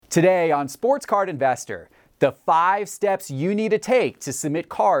Today on Sports Card Investor, the 5 steps you need to take to submit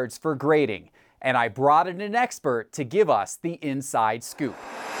cards for grading. And I brought in an expert to give us the inside scoop.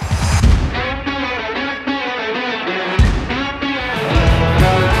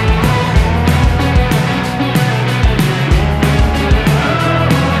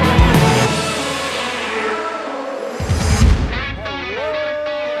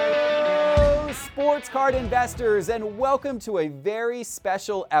 Sports Card Investors, and welcome to a very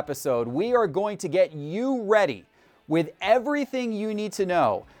special episode. We are going to get you ready with everything you need to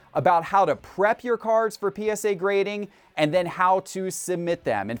know about how to prep your cards for PSA grading and then how to submit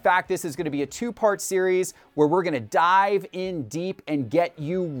them. In fact, this is going to be a 2-part series where we're going to dive in deep and get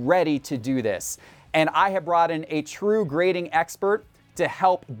you ready to do this. And I have brought in a true grading expert to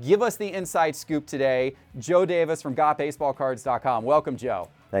help give us the inside scoop today, Joe Davis from GotBaseballCards.com. Welcome, Joe.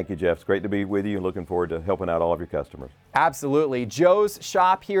 Thank you, Jeff. It's great to be with you. Looking forward to helping out all of your customers. Absolutely. Joe's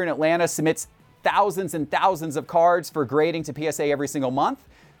shop here in Atlanta submits thousands and thousands of cards for grading to PSA every single month.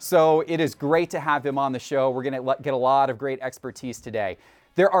 So it is great to have him on the show. We're going to get a lot of great expertise today.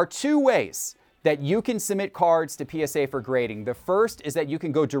 There are 2 ways that you can submit cards to PSA for grading. The first is that you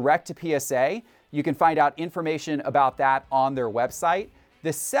can go direct to PSA. You can find out information about that on their website.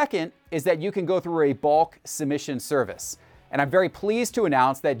 The second is that you can go through a bulk submission service. And I'm very pleased to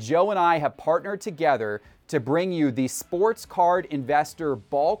announce that Joe and I have partnered together to bring you the Sports Card Investor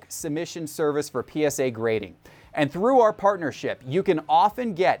Bulk Submission Service for PSA grading. And through our partnership, you can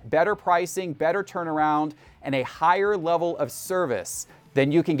often get better pricing, better turnaround, and a higher level of service than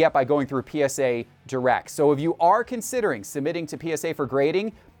you can get by going through PSA Direct. So if you are considering submitting to PSA for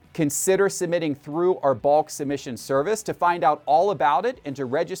grading, consider submitting through our bulk submission service. To find out all about it and to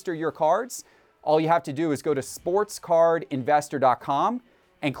register your cards, all you have to do is go to sportscardinvestor.com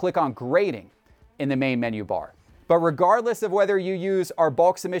and click on grading in the main menu bar. But regardless of whether you use our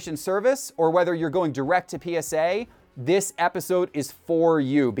bulk submission service or whether you're going direct to PSA, this episode is for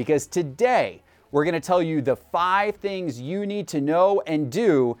you because today we're going to tell you the 5 things you need to know and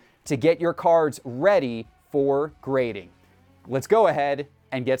do to get your cards ready for grading. Let's go ahead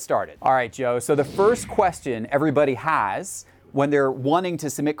and get started. All right, Joe. So the first question everybody has when they're wanting to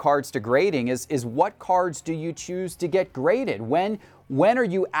submit cards to grading is what cards do you choose to get graded? When are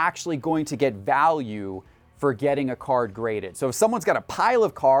you actually going to get value for getting a card graded? So if someone's got a pile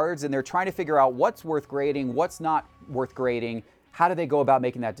of cards and they're trying to figure out what's worth grading, what's not worth grading, how do they go about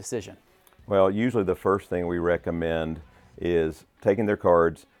making that decision? Well, usually the first thing we recommend is taking their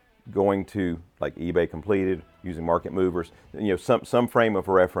cards, going to like eBay Completed, using Market Movers, some frame of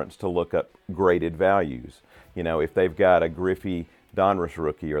reference to look up graded values. If they've got a Griffey Donruss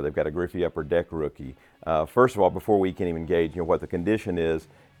rookie or they've got a Griffey Upper Deck rookie, first of all, before we can even gauge, what the condition is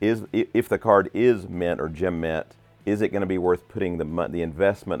if the card is mint or gem mint, is it going to be worth putting the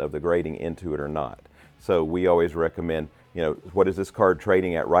investment of the grading into it or not? So we always recommend, what is this card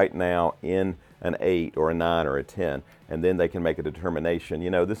trading at right now in an 8 or a 9 or a 10, and then they can make a determination,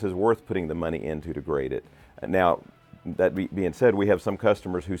 this is worth putting the money into to grade it. Now, that being said, we have some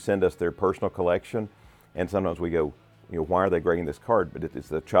customers who send us their personal collection, and sometimes we go, why are they grading this card? But it's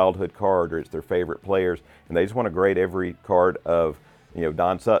the childhood card or it's their favorite players, and they just want to grade every card of,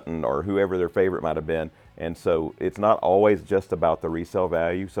 Don Sutton or whoever their favorite might have been. And so it's not always just about the resale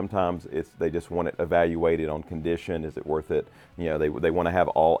value. Sometimes they just want it evaluated on condition. Is it worth it? They want to have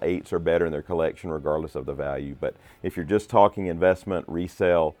all 8s or better in their collection regardless of the value. But if you're just talking investment,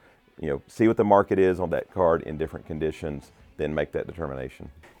 resale, see what the market is on that card in different conditions, then make that determination.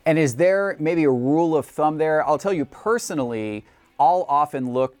 And is there maybe a rule of thumb there? I'll tell you personally, I'll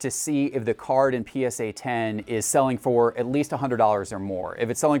often look to see if the card in PSA 10 is selling for at least $100 or more. If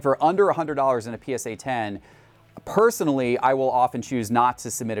it's selling for under $100 in a PSA 10, personally, I will often choose not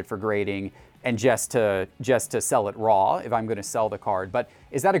to submit it for grading and just to sell it raw if I'm going to sell the card. But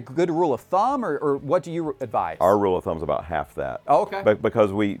is that a good rule of thumb, or what do you advise? Our rule of thumb is about half that. Oh, okay. But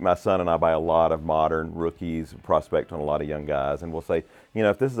because my son and I buy a lot of modern rookies, prospect on a lot of young guys, and we'll say,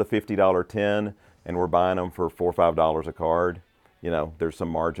 if this is a $50 10 and we're buying them for $4 or $5 a card, there's some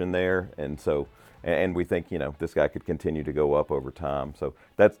margin there, and we think this guy could continue to go up over time. So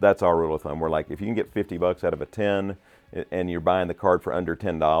that's our rule of thumb. We're like, if you can get $50 out of a 10 and you're buying the card for under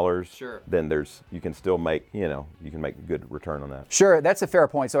 $10, sure, then you can still make you can make a good return on that. Sure, that's a fair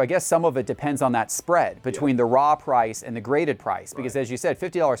point. So I guess some of it depends on that spread between the raw price and the graded price, because as you said,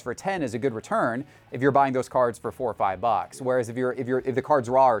 $50 for a 10 is a good return if you're buying those cards for $4 or $5. Whereas if the cards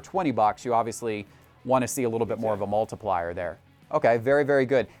raw are $20, you obviously want to see a little bit more of a multiplier there. Okay, very, very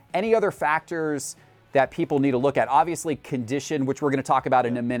good. Any other factors that people need to look at? Obviously condition, which we're going to talk about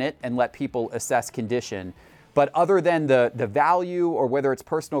in a minute and let people assess condition. But other than the value or whether it's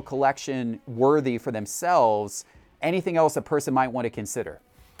personal collection worthy for themselves, anything else a person might want to consider?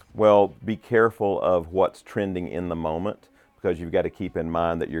 Well, be careful of what's trending in the moment, because you've got to keep in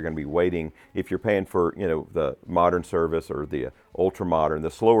mind that you're going to be waiting. If you're paying for, the modern service or the ultra modern,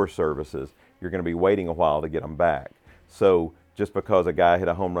 the slower services, you're going to be waiting a while to get them back. So just because a guy hit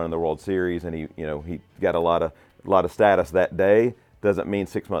a home run in the World Series and he got a lot of status that day, doesn't mean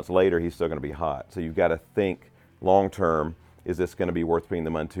 6 months later he's still going to be hot. So you've got to think long term, is this going to be worth putting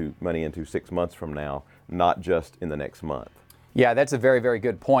the money into 6 months from now, not just in the next month? Yeah, that's a very, very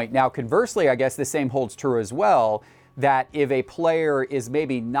good point. Now, conversely, I guess the same holds true as well, that if a player is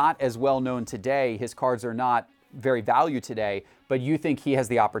maybe not as well known today, his cards are not very valued today, but you think he has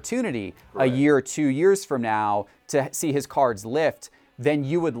the opportunity a year or 2 years from now to see his cards lift, then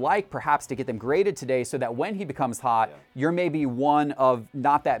you would like perhaps to get them graded today so that when he becomes hot, you're maybe one of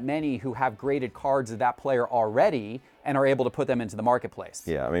not that many who have graded cards of that player already and are able to put them into the marketplace.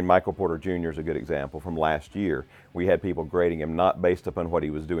 Yeah, I mean, Michael Porter Jr. is a good example from last year. We had people grading him not based upon what he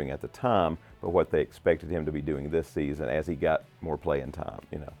was doing at the time, but what they expected him to be doing this season as he got more playing time,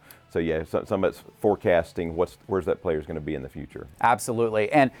 So yeah, some of it's forecasting where's that player's going to be in the future.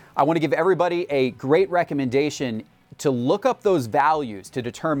 Absolutely. And I want to give everybody a great recommendation to look up those values to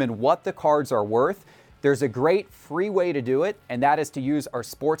determine what the cards are worth. There's a great free way to do it, and that is to use our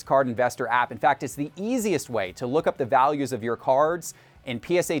Sports Card Investor app. In fact, it's the easiest way to look up the values of your cards in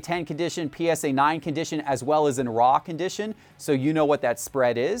PSA 10 condition, PSA 9 condition, as well as in raw condition, so you know what that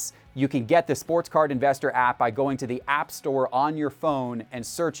spread is. You can get the Sports Card Investor app by going to the App Store on your phone and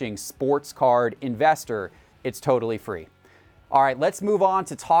searching Sports Card Investor. It's totally free. All right, let's move on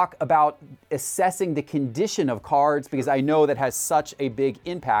to talk about assessing the condition of cards, because I know that has such a big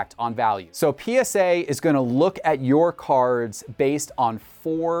impact on value. So PSA is going to look at your cards based on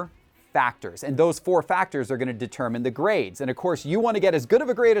 4 factors, and those 4 factors are going to determine the grades. And of course, you want to get as good of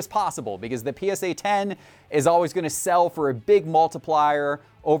a grade as possible, because the PSA 10 is always going to sell for a big multiplier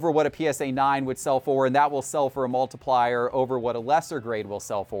over what a PSA 9 would sell for, and that will sell for a multiplier over what a lesser grade will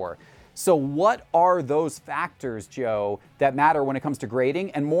sell for. So what are those factors, Joe, that matter when it comes to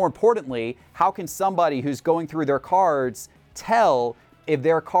grading? And more importantly, how can somebody who's going through their cards tell if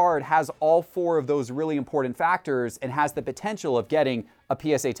their card has all 4 of those really important factors and has the potential of getting a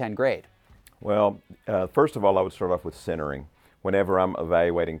PSA 10 grade? Well, first of all, I would start off with centering. Whenever I'm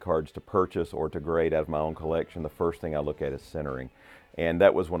evaluating cards to purchase or to grade out of my own collection, the first thing I look at is centering. And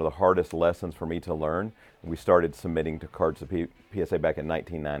that was one of the hardest lessons for me to learn. We started submitting to cards to PSA back in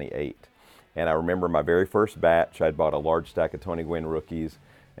 1998. And I remember my very first batch, I'd bought a large stack of Tony Gwynn rookies,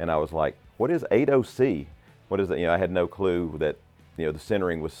 and I was like, what is 80C? What is it? I had no clue that, the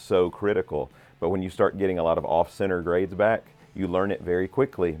centering was so critical. But when you start getting a lot of off-center grades back, you learn it very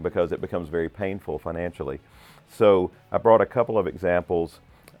quickly because it becomes very painful financially. So I brought a couple of examples.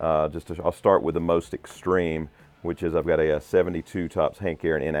 I'll start with the most extreme, which is I've got a 72 Topps Hank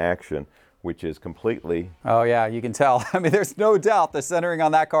Aaron in action, which is completely... Oh yeah, you can tell. I mean, there's no doubt the centering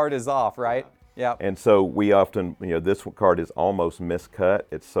on that card is off, right? Yeah. And so we often, this card is almost miscut.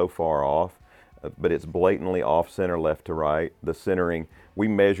 It's so far off, but it's blatantly off center left to right. The centering, we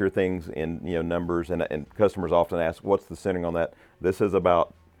measure things in, numbers, and customers often ask, what's the centering on that? This is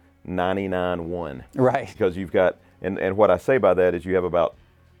about 99.1. Right. Because you've got, and what I say by that is you have about,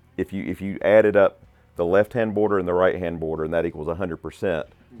 if you added up the left-hand border and the right-hand border, and that equals 100%,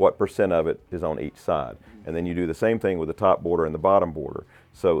 what percent of it is on each side? And then you do the same thing with the top border and the bottom border.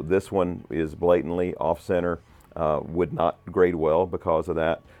 So this one is blatantly off-center, would not grade well because of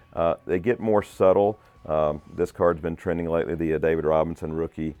that. They get more subtle. This card's been trending lately, the David Robinson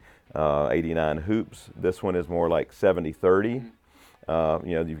rookie 89 hoops. This one is more like 70-30.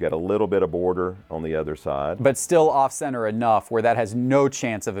 You've got a little bit of border on the other side. But still off-center enough where that has no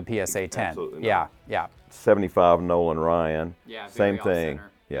chance of a PSA 10. Absolutely Yeah, yeah. 75 Nolan Ryan. Yeah, same thing. Off-center.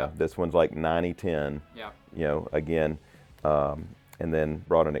 Yeah, this one's like 90-10. Yeah. Again, and then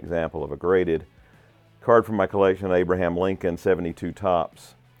brought an example of a graded card from my collection, Abraham Lincoln 72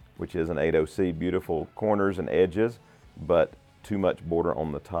 Topps, which is an 80C, beautiful corners and edges, but too much border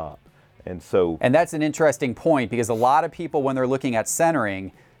on the top. And that's an interesting point, because a lot of people, when they're looking at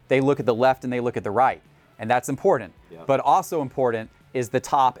centering, they look at the left and they look at the right. And that's important. Yeah. But also important is the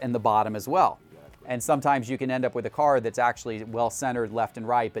top and the bottom as well. Exactly. And sometimes you can end up with a card that's actually well centered left and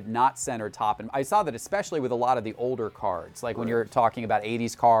right, but not centered top. And I saw that especially with a lot of the older cards, like when you're talking about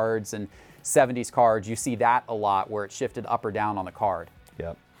 80s cards and 70s cards, you see that a lot where it's shifted up or down on the card.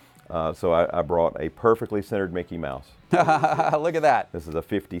 Yep. So I brought a perfectly centered Mickey Mouse. Look at that. This is a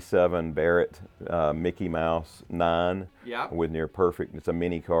 57 Barrett Mickey Mouse 9 Yep. with near perfect, it's a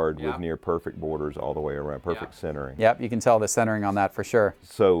mini card Yep. with near perfect borders all the way around, perfect centering. Yep, you can tell the centering on that for sure.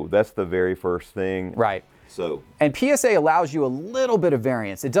 So that's the very first thing. Right. So And PSA allows you a little bit of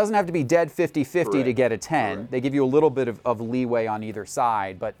variance. It doesn't have to be dead 50-50 to Correct. get a 10. Correct. They give you a little bit of leeway on either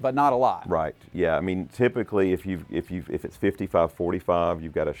side, but not a lot. right, yeah. I mean, typically, if it's 55-45,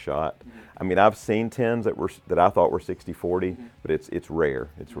 you've got a shot. I mean, I've seen 10s that I thought were 60-40, but it's rare.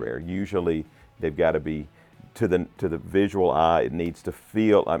 It's rare. Usually, they've got to be to the visual eye. It needs to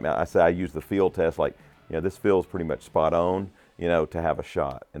feel. I mean, I use the feel test. Like, this feels pretty much spot on. To have a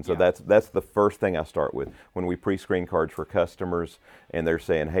shot. And so Yeah. that's the first thing I start with. When we pre-screen cards for customers and they're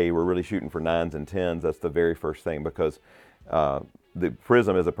saying, hey, we're really shooting for 9s and 10s, that's the very first thing, because the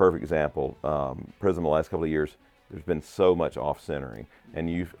Prism is a perfect example. Prism the last couple of years, there's been so much off-centering. And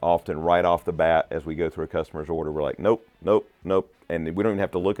you often, right off the bat, as we go through a customer's order, we're like, nope, nope, nope. And we don't even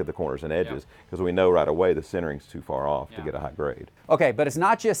have to look at the corners and edges because we know right away the centering's too far off to get a high grade. Okay, but it's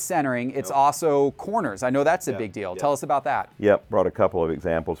not just centering, it's also corners. I know that's a big deal. Tell us about that. Yep, brought a couple of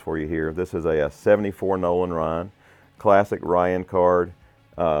examples for you here. This is a 74 Nolan Ryan, classic Ryan card,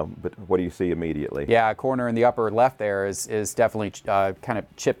 but what do you see immediately? Yeah, corner in the upper left there is definitely kind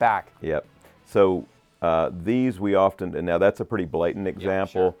of chipped back. Yep. So these we often, and now that's a pretty blatant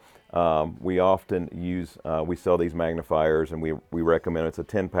example. We often use, we sell these magnifiers and we recommend it's a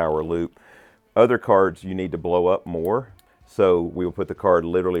 10 power loop. Other cards you need to blow up more. So we will put the card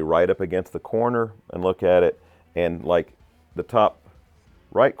literally right up against the corner and look at it, and like the top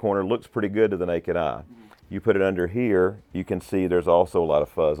right corner looks pretty good to the naked eye. You put it under here, you can see there's also a lot of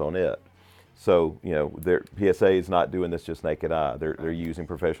fuzz on it. So, PSA is not doing this just naked eye. They're using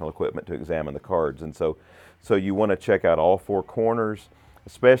professional equipment to examine the cards. And so you want to check out all four corners,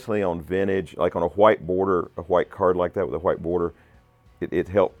 especially on vintage, like on a white border, a white card like that with a white border.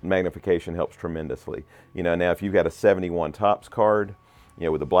 Magnification helps tremendously. Now if you've got a 71 Topps card,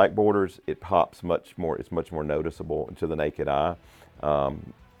 with the black borders, it pops much more. It's much more noticeable to the naked eye.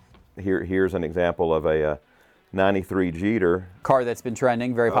 Here's an example of a 93 Jeter Card that's been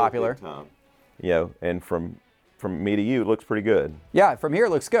trending, very popular. big time. And from me to you, it looks pretty good. Yeah, from here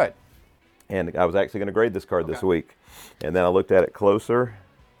it looks good. And I was actually going to grade this card this week, and then I looked at it closer,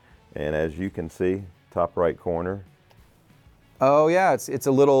 and as you can see, top right corner. Oh yeah, it's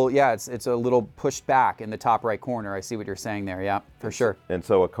a little it's a little pushed back in the top right corner. I see what you're saying there. Yeah, for sure. And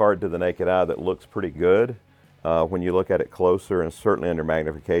so a card to the naked eye that looks pretty good, when you look at it closer and certainly under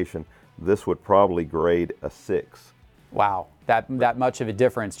magnification, this would probably grade a 6. Wow, that much of a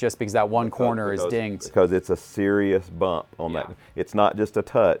difference just because that one corner is dinged. Because it's a serious bump on that. It's not just a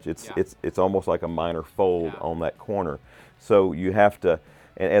touch. It's almost like a minor fold on that corner. So you have to,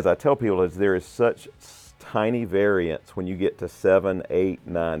 and as I tell people, there is such tiny variance when you get to 7, 8,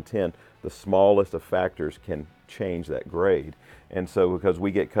 9, 10. The smallest of factors can change that grade. And so because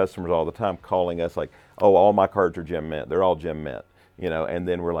we get customers all the time calling us like, oh, all my cards are gem mint. They're all gem mint. And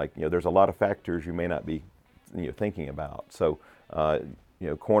then we're like, there's a lot of factors you may not be thinking about. So,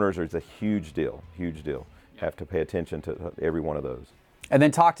 corners is a huge deal, huge deal. Have to pay attention to every one of those. And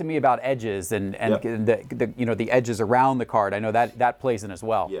then talk to me about edges and the edges around the card. I know that plays in as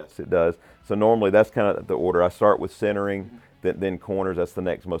well. Yes, it does. So normally that's kind of the order. I start with centering, then corners. That's the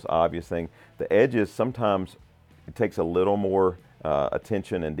next most obvious thing. The edges, sometimes it takes a little more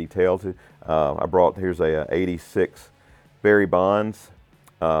attention and detail to. Here's a 86 Barry Bonds.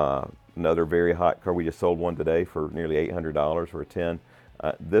 Another very hot card. We just sold one today for nearly $800 for a 10.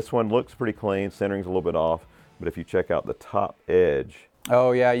 This one looks pretty clean. Centering's a little bit off, but if you check out the top edge.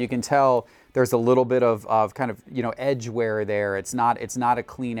 Oh yeah, you can tell there's a little bit of kind of edge wear there. It's not a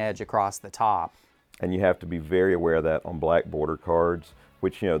clean edge across the top. And you have to be very aware of that on black border cards,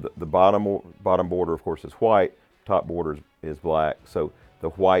 which the bottom border of course is white, top border is black. So the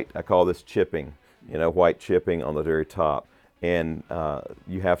white, I call this chipping. White chipping on the very top, and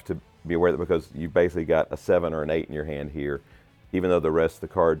you have to be aware of that because you've basically got a 7 or an 8 in your hand here, even though the rest of the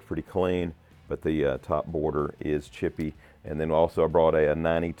card's pretty clean, but the top border is chippy. And then also I brought a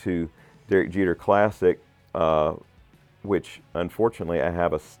 92 Derek Jeter Classic, which unfortunately I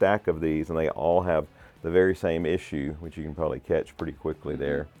have a stack of these, and they all have the very same issue, which you can probably catch pretty quickly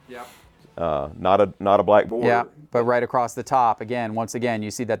there. Yeah. Not a black border. Yeah, but right across the top, once again,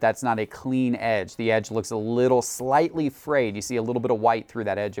 you see that's not a clean edge. The edge looks a little slightly frayed. You see a little bit of white through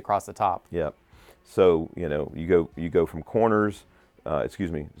that edge across the top. Yep. So, you go from corners,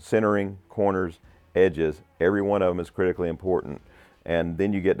 centering, corners, edges. Every one of them is critically important. And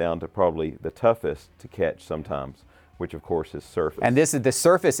then you get down to probably the toughest to catch sometimes, which of course is surface. And this is the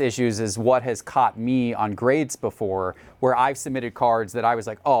surface issues is what has caught me on grades before, where I've submitted cards that I was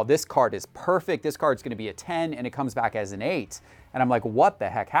like, oh, this card is perfect. This card's going to be a 10, and it comes back as an 8. And I'm like, what the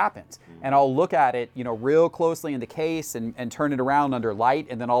heck happened? And I'll look at it, real closely in the case and turn it around under light,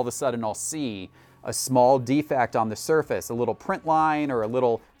 and then all of a sudden I'll see a small defect on the surface, a little print line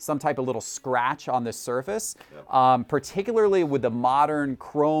or some type of little scratch on the surface. Yep. Particularly with the modern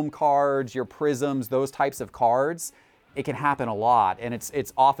chrome cards, your prisms, those types of cards, it can happen a lot, and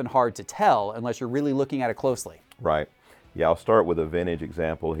it's often hard to tell unless you're really looking at it closely. Right. Yeah, I'll start with a vintage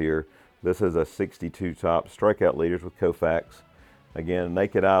example here. This is a 62 top strikeout leaders with Koufax. Again,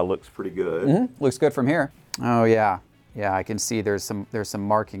 naked eye looks pretty good. Mm-hmm. Looks good from here. Oh yeah. Yeah, I can see there's some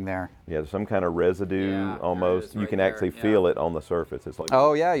marking there. Yeah, there's some kind of residue almost. You can actually feel it on the surface. It's like,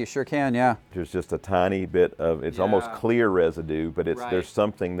 oh yeah, you sure can, yeah. There's just a tiny bit of, it's almost clear residue, but there's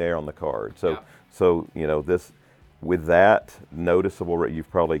something there on the card. So this, with that noticeable, you've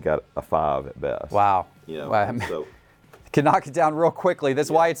probably got a 5 at best. Wow. Wow. So, can knock it down real quickly.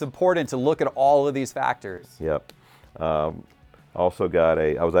 That's why it's important to look at all of these factors. Yep. Also got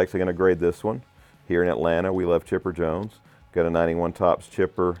I was actually going to grade this one. Here in Atlanta, we love Chipper Jones. Got a 91 Topps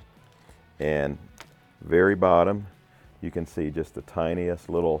chipper, and very bottom, you can see just the tiniest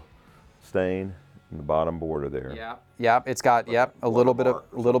little stain in the bottom border there. Yeah. Yep. It's got a little bit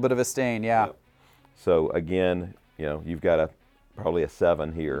of a stain. Yeah. Yep. So again, you've got probably a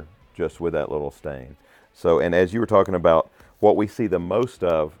 7 here just with that little stain. So, and as you were talking about, what we see the most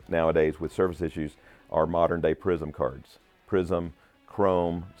of nowadays with surface issues are modern day Prism cards. Prism,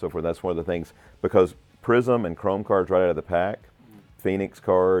 Chrome, so forth. That's one of the things, because Prism and Chrome cards right out of the pack, Phoenix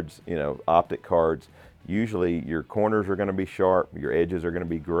cards, optic cards, usually your corners are going to be sharp, your edges are going to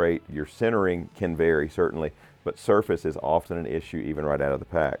be great, your centering can vary certainly, but surface is often an issue even right out of the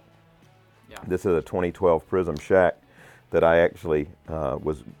pack. Yeah. This is a 2012 Prism Shack that I actually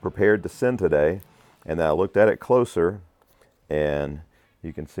was prepared to send today, and then I looked at it closer, and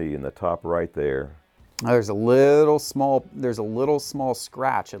you can see in the top right there, there's a little small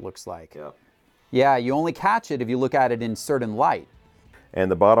scratch, it looks like. Yeah. Yeah, you only catch it if you look at it in certain light.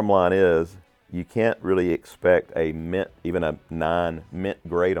 And the bottom line is, you can't really expect a mint, even a 9 mint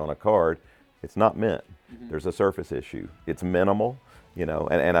grade on a card. It's not mint. Mm-hmm. There's a surface issue. It's minimal,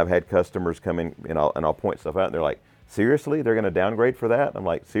 and I've had customers come in, and I'll point stuff out, and they're like, seriously, they're going to downgrade for that? I'm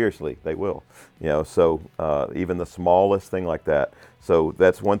like, seriously, they will. So even the smallest thing like that. So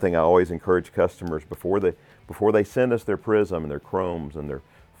that's one thing I always encourage customers before they send us their Prism and their Chromes and their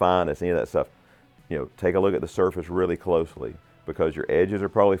Finest, any of that stuff. Take a look at the surface really closely, because your edges are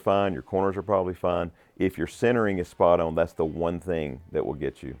probably fine, your corners are probably fine. If your centering is spot on, that's the one thing that will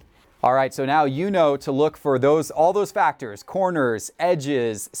get you. All right, so now to look for all those factors: corners,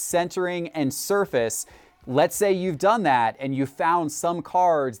 edges, centering, and surface. Let's say you've done that and you found some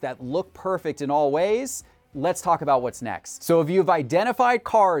cards that look perfect in all ways. Let's talk about what's next. So if you've identified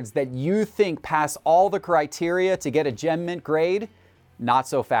cards that you think pass all the criteria to get a gem mint grade, not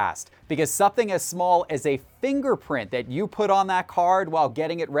so fast, because something as small as a fingerprint that you put on that card while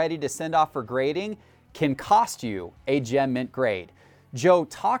getting it ready to send off for grading can cost you a gem mint grade. Joe,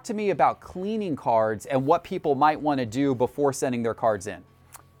 talk to me about cleaning cards and what people might want to do before sending their cards in.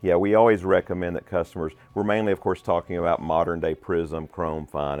 Yeah, we always recommend that customers, we're mainly, of course, talking about modern day Prism, Chrome,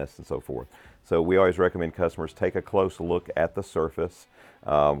 Finest, and so forth. So we always recommend customers take a close look at the surface.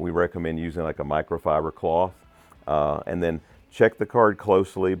 We recommend using like a microfiber cloth, and then check the card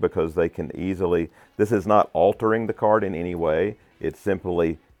closely, because they can easily, this is not altering the card in any way. It's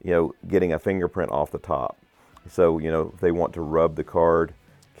simply, getting a fingerprint off the top. So, if they want to rub the card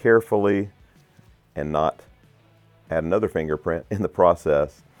carefully and not add another fingerprint in the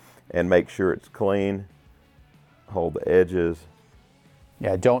process, and make sure it's clean, hold the edges.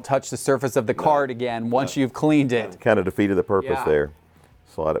 Yeah, don't touch the surface of the card again once you've cleaned it. Kind of defeated the purpose there.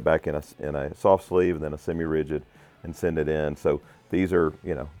 Slide it back in a soft sleeve and then a semi-rigid and send it in. So these are,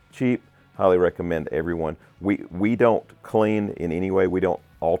 cheap. Highly recommend everyone. We don't clean in any way. We don't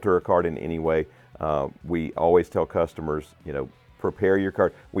alter a card in any way. We always tell customers, prepare your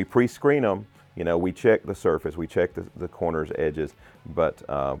card. We pre-screen them. We check the surface, we check the corners, edges, but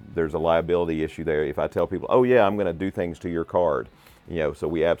there's a liability issue there if I tell people, oh yeah, I'm going to do things to your card. So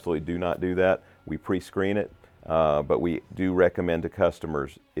we absolutely do not do that. We pre-screen it, but we do recommend to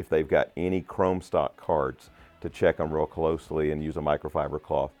customers, if they've got any Chrome stock cards, to check them real closely and use a microfiber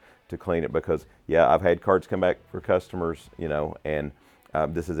cloth to clean it, because I've had cards come back for customers, and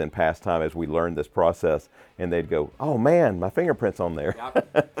this is in past time as we learned this process, and they'd go, oh man, my fingerprint's on there.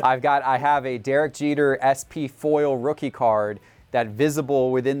 Yep. I have a Derek Jeter SP foil rookie card that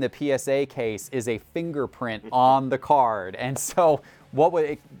visible within the PSA case is a fingerprint on the card. And so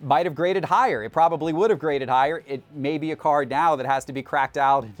it might have graded higher. It probably would have graded higher. It may be a card now that has to be cracked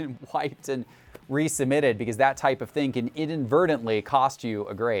out and wiped and resubmitted, because that type of thing can inadvertently cost you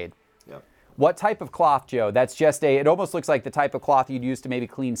a grade. Yep. What type of cloth, Joe? That's just it almost looks like the type of cloth you'd use to maybe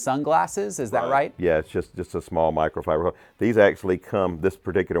clean sunglasses. Is that right? Yeah, it's just a small microfiber. These actually this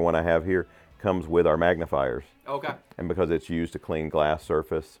particular one I have here comes with our magnifiers. Okay. And because it's used to clean glass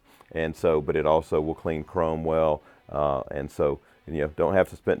surface, and so, but it also will clean chrome well, and so, don't have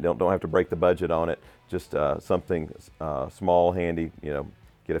to break the budget on it. Just something small, handy.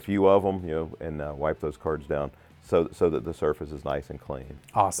 Get a few of them, and wipe those cards down so that the surface is nice and clean.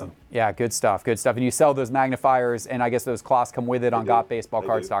 Awesome. Yeah, good stuff. Good stuff. And you sell those magnifiers, and I guess those cloths come with it on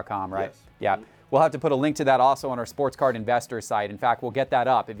gotbaseballcards.com, right? Yes. Yeah. We'll have to put a link to that also on our Sports Card Investor site. In fact, we'll get that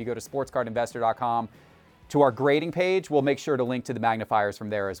up. If you go to sportscardinvestor.com to our grading page, we'll make sure to link to the magnifiers from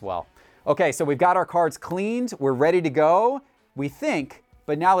there as well. Okay, so we've got our cards cleaned. We're ready to go, we think.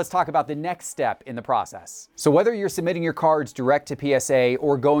 But now let's talk about the next step in the process. So whether you're submitting your cards direct to PSA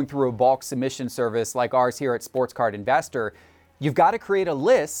or going through a bulk submission service like ours here at Sports Card Investor, you've got to create a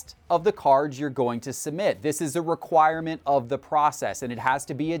list of the cards you're going to submit. This is a requirement of the process, and it has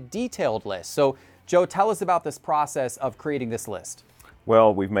to be a detailed list. So Joe, tell us about this process of creating this list.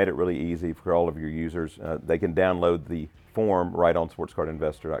 Well, we've made it really easy for all of your users. They can download the form right on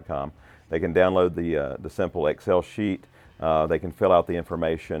sportscardinvestor.com. They can download the simple Excel sheet. They can fill out the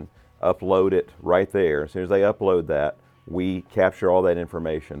information, upload it right there. As soon as they upload that, we capture all that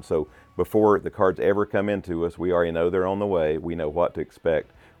information. So before the cards ever come into us, we already know they're on the way. We know what to expect.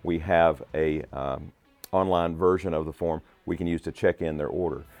 We have a online version of the form we can use to check in their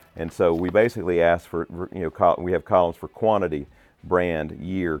order. And so we basically ask for, we have columns for quantity, brand,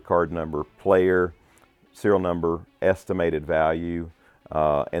 year, card number, player, serial number, estimated value,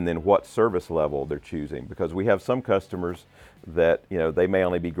 and then what service level they're choosing. Because we have some customers that, they may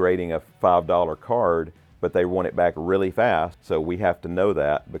only be grading a $5 card, but they want it back really fast. So we have to know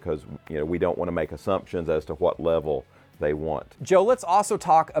that, because, we don't want to make assumptions as to what level they want. Joe, let's also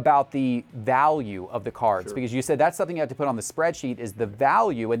talk about the value of the cards, because you said that's something you have to put on the spreadsheet, is the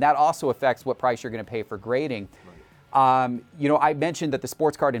value, and that also affects what price you're going to pay for grading. I mentioned that the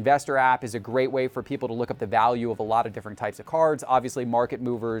Sports Card Investor app is a great way for people to look up the value of a lot of different types of cards. Obviously, market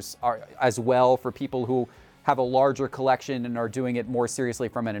movers are as well for people who have a larger collection and are doing it more seriously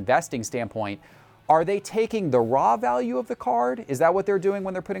from an investing standpoint. Are they taking the raw value of the card? Is that what they're doing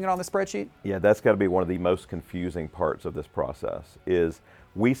when they're putting it on the spreadsheet? Yeah, that's got to be one of the most confusing parts of this process, is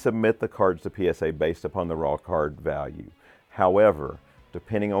we submit the cards to PSA based upon the raw card value. However,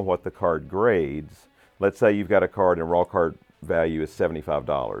 depending on what the card grades, let's say you've got a card and raw card value is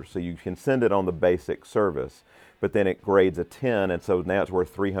 $75. So you can send it on the basic service, but then it grades a 10, and so now it's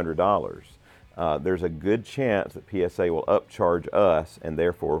worth $300. There's a good chance that PSA will upcharge us, and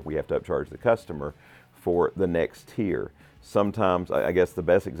therefore we have to upcharge the customer for the next tier. Sometimes, I guess the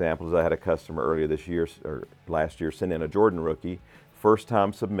best example is I had a customer earlier this year, or last year, send in a Jordan rookie, first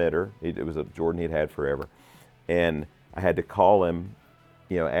time submitter. It was a Jordan he'd had forever. And I had to call him,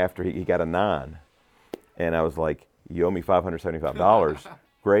 after he got a 9. And I was like, you owe me $575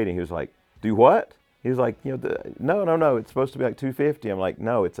 grading. He was like, do what? He was like, no, it's supposed to be like $250. I'm like,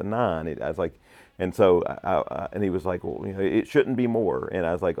 no, it's a 9. I was like, and so, and he was like, well, it shouldn't be more. And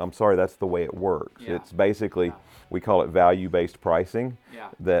I was like, I'm sorry, that's the way it works. Yeah. It's basically, we call it value-based pricing. Yeah.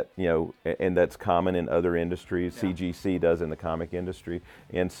 That, and that's common in other industries. Yeah. CGC does in the comic industry.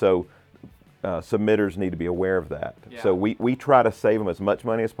 And so, submitters need to be aware of that. Yeah. So we try to save them as much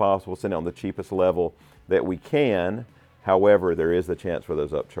money as possible, send it on the cheapest level that we can. However, there is the chance for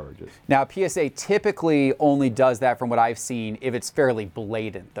those upcharges. Now, PSA typically only does that, from what I've seen, if it's fairly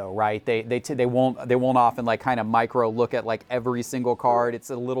blatant, though, right? They won't often kind of micro look at every single card.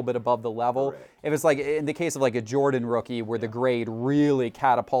 It's a little bit above the level. Correct. If it's in the case of a Jordan rookie, where the grade really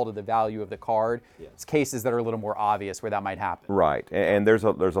catapulted the value of the card, it's cases that are a little more obvious where that might happen. Right, and there's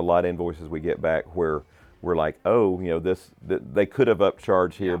a lot of invoices we get back where we're like, they could have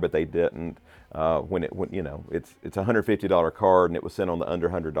upcharged here, but they didn't. When it's a $150 card and it was sent on the under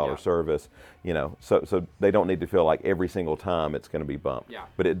 $100 service, so they don't need to feel like every single time it's going to be bumped. Yeah.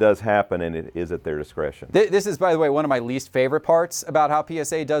 But it does happen, and it is at their discretion. This is, by the way, one of my least favorite parts about how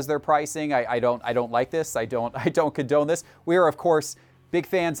PSA does their pricing. I don't like this. I don't condone this. We are, of course, big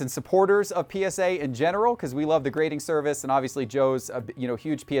fans and supporters of PSA in general, because we love the grading service, and obviously Joe's a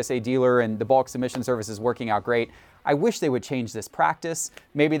huge PSA dealer, and the bulk submission service is working out great. I wish they would change this practice.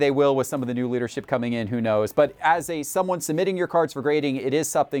 Maybe they will with some of the new leadership coming in, who knows. But as someone submitting your cards for grading, it is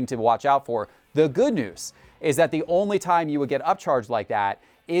something to watch out for. The good news is that the only time you would get upcharged like that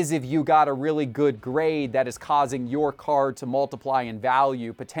is if you got a really good grade that is causing your card to multiply in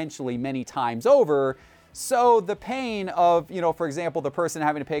value potentially many times over. So the pain of, for example, the person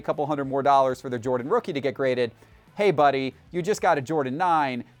having to pay a couple $100 more for their Jordan rookie to get graded, hey buddy, you just got a Jordan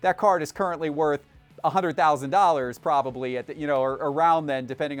 9, that card is currently worth $100,000 probably at the, or around then,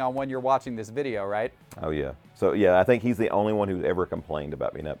 depending on when you're watching this video, right? Oh yeah. So yeah, I think he's the only one who's ever complained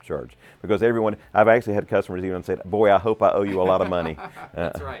about being upcharged, because I've actually had customers even say, boy, I hope I owe you a lot of money.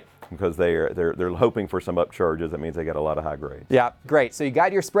 That's right. Because they're hoping for some upcharges. That means they got a lot of high grades. Yeah, great. So you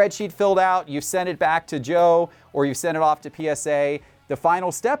got your spreadsheet filled out, you sent it back to Joe, or you sent it off to PSA. The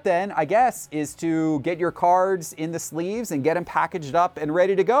final step then, I guess, is to get your cards in the sleeves and get them packaged up and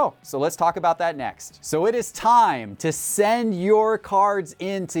ready to go. So let's talk about that next. So it is time to send your cards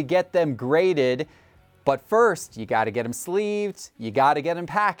in to get them graded. But first, you got to get them sleeved, you got to get them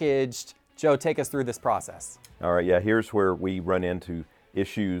packaged. Joe, take us through this process. All right, yeah, here's where we run into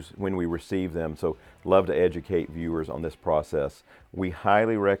issues when we receive them. So love to educate viewers on this process. We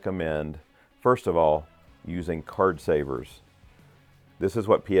highly recommend, first of all, using card savers. This is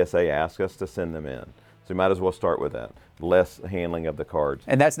what PSA asks us to send them in. So you might as well start with that. Less handling of the cards.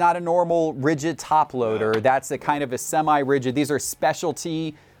 And that's not a normal rigid top loader. That's a kind of a semi-rigid. These are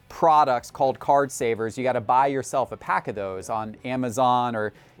specialty products called card savers. You got to buy yourself a pack of those on Amazon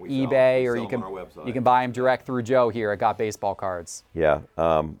or eBay, or you can buy them direct through Joe here at Got Baseball Cards. Yeah,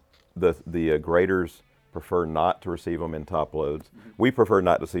 the graders prefer not to receive them in top loads. We prefer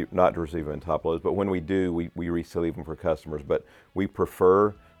not to receive them in top loads, but when we do, we resleeve them for customers. But we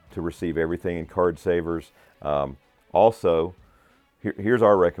prefer to receive everything in card savers. Also, here's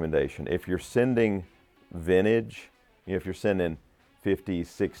our recommendation: if you're sending vintage, if you're sending 50s,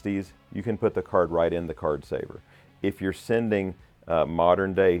 60s, you can put the card right in the card saver. If you're sending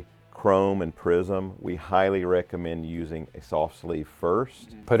modern day chrome and prism, we highly recommend using a soft sleeve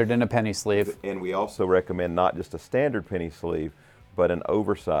first. Put it in a penny sleeve. And we also recommend not just a standard penny sleeve, but an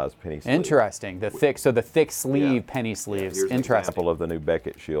oversized penny sleeve. Interesting. The thick sleeve penny sleeves. Here's Interesting. an example of the new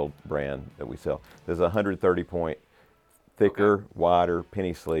Beckett Shield brand that we sell. There's a 130 point, thicker, wider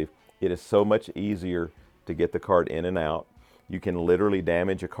penny sleeve. It is so much easier to get the card in and out. You can literally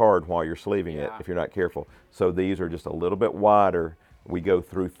damage a card while you're sleeving it if you're not careful. So these are just a little bit wider. We go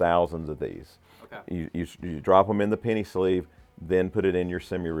through thousands of these. Okay. You drop them in the penny sleeve, then put it in your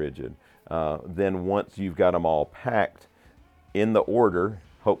semi-rigid. Then once you've got them all packed in the order,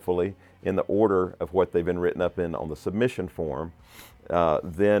 hopefully, in the order of what they've been written up in on the submission form,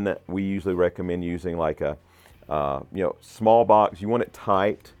 then we usually recommend using like a small box. You want it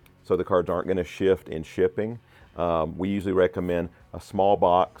tight so the cards aren't going to shift in shipping. We usually recommend a small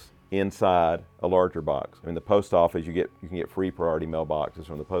box inside a larger box. In the post office, you can get free priority mail boxes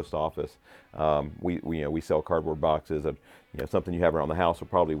from the post office. We sell cardboard boxes, and something you have around the house will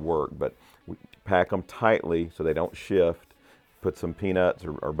probably work, but we pack them tightly so they don't shift. Put some peanuts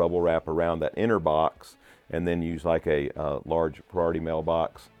or bubble wrap around that inner box, and then use like a large priority mail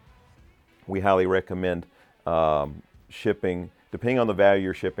box. We highly recommend shipping. Depending on the value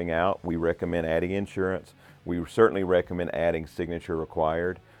you're shipping out, we recommend adding insurance. We certainly recommend adding signature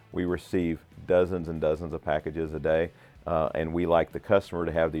required. We receive dozens and dozens of packages a day, and we like the customer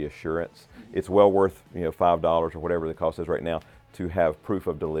to have the assurance. It's well worth $5 or whatever the cost is right now to have proof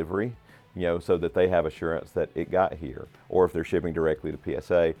of delivery, so that they have assurance that it got here, or if they're shipping directly to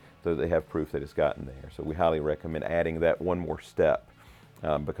PSA, so that they have proof that it's gotten there. So we highly recommend adding that one more step,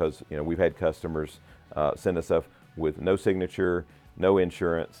 because we've had customers send us stuff with no signature, no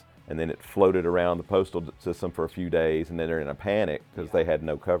insurance, and then it floated around the postal system for a few days, and then they're in a panic because they had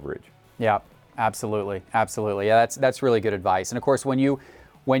no coverage. Yeah, absolutely. Yeah, that's really good advice. And of course, when you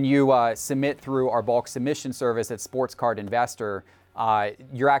submit through our bulk submission service at Sports Card Investor,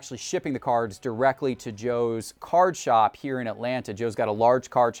 you're actually shipping the cards directly to Joe's card shop here in Atlanta. Joe's got a large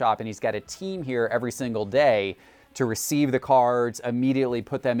card shop, and he's got a team here every single day to receive the cards, immediately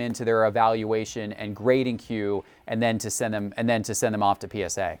put them into their evaluation and grading queue, and then to send them off to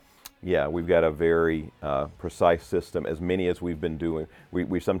PSA. Yeah, we've got a very precise system, as many as we've been doing.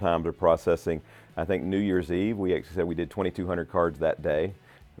 We sometimes are processing, I think New Year's Eve, we actually said we did 2,200 cards that day,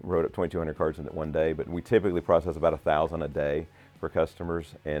 wrote up 2,200 cards in one day, but we typically process about 1,000 a day for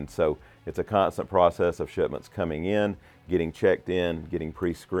customers. And so it's a constant process of shipments coming in, getting checked in, getting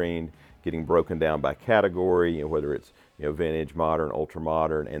pre-screened, getting broken down by category, whether it's vintage, modern, ultra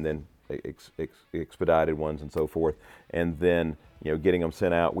modern, and then expedited ones and so forth, and then getting them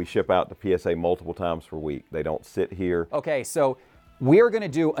sent out. We ship out to PSA multiple times per week. They don't sit here. Okay, so we're going to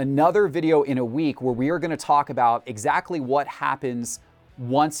do another video in a week where we are going to talk about exactly what happens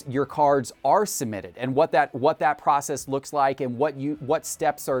once your cards are submitted, and what that process looks like, and what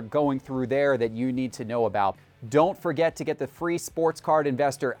steps are going through there that you need to know about. Don't forget to get the free Sports Card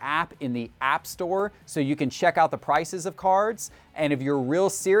Investor app in the App Store so you can check out the prices of cards. And if you're real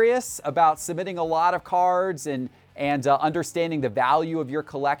serious about submitting a lot of cards and understanding the value of your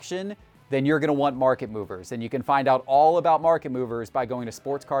collection, then you're going to want Market Movers. And you can find out all about Market Movers by going to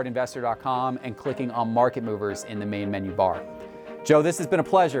sportscardinvestor.com and clicking on Market Movers in the main menu bar. Joe, this has been a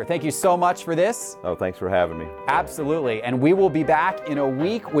pleasure. Thank you so much for this. Oh, thanks for having me. Absolutely. And we will be back in a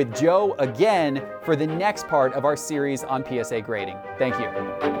week with Joe again for the next part of our series on PSA grading. Thank you.